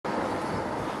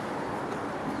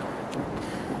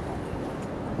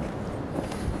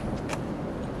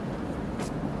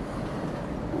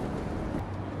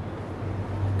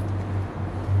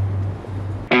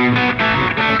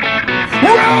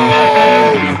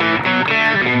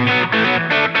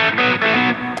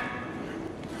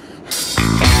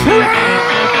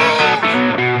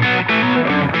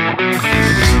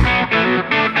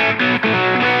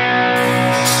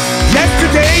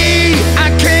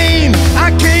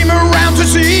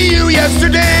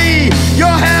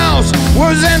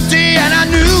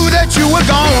were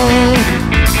gone.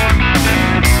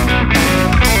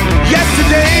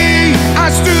 Yesterday I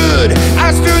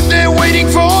stood there waiting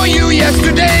for you.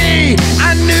 Yesterday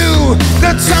I knew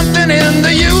that something in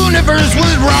the universe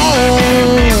was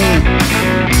wrong.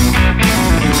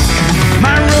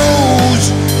 My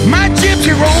rose, my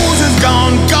gypsy rose is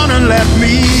gone and left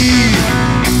me.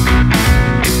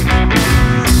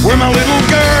 Where my little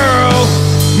girl,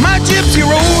 my gypsy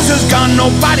rose is gone,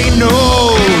 nobody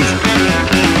knows.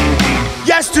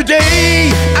 Yesterday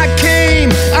I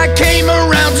came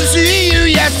around to see you.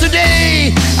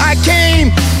 Yesterday I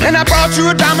came and I brought you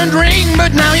a diamond ring,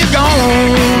 but now you're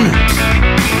gone.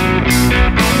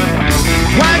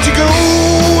 Why'd you go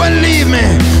and leave me?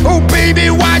 Oh baby,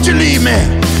 why'd you leave me?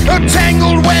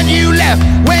 Tangled when you left,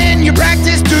 when you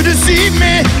practiced to deceive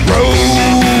me.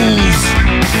 Rose,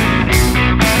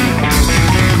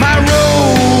 my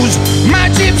rose, my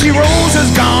gypsy rose is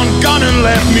gone and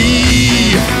left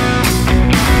me.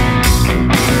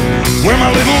 Where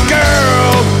my little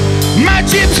girl, my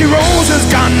gypsy rose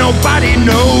is gone, nobody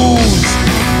knows.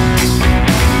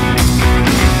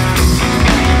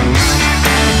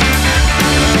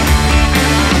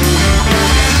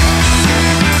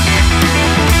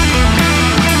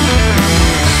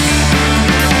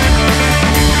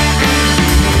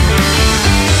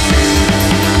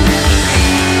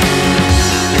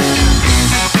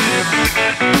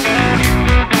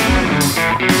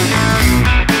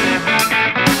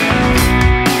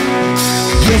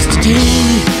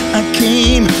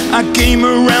 I came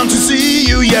around to see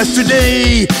you.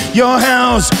 Yesterday your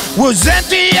house was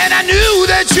empty and I knew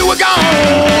that you were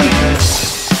gone.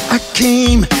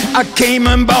 I came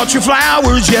and bought you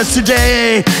flowers.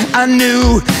 Yesterday I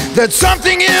knew that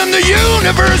something in the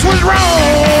universe was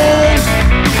wrong.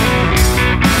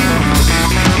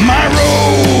 My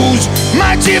rose,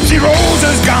 my gypsy rose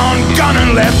is gone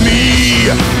and left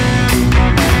me.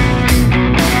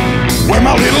 Where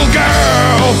my little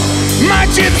girl, my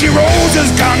gypsy rose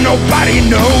is gone, nobody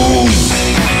knows.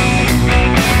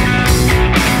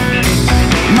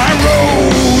 My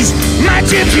rose, my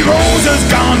gypsy rose is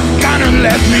gone and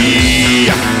left me.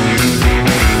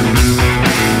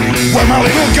 Where my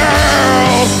little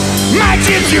girl, my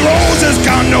gypsy rose is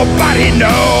gone, nobody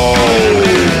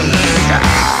knows.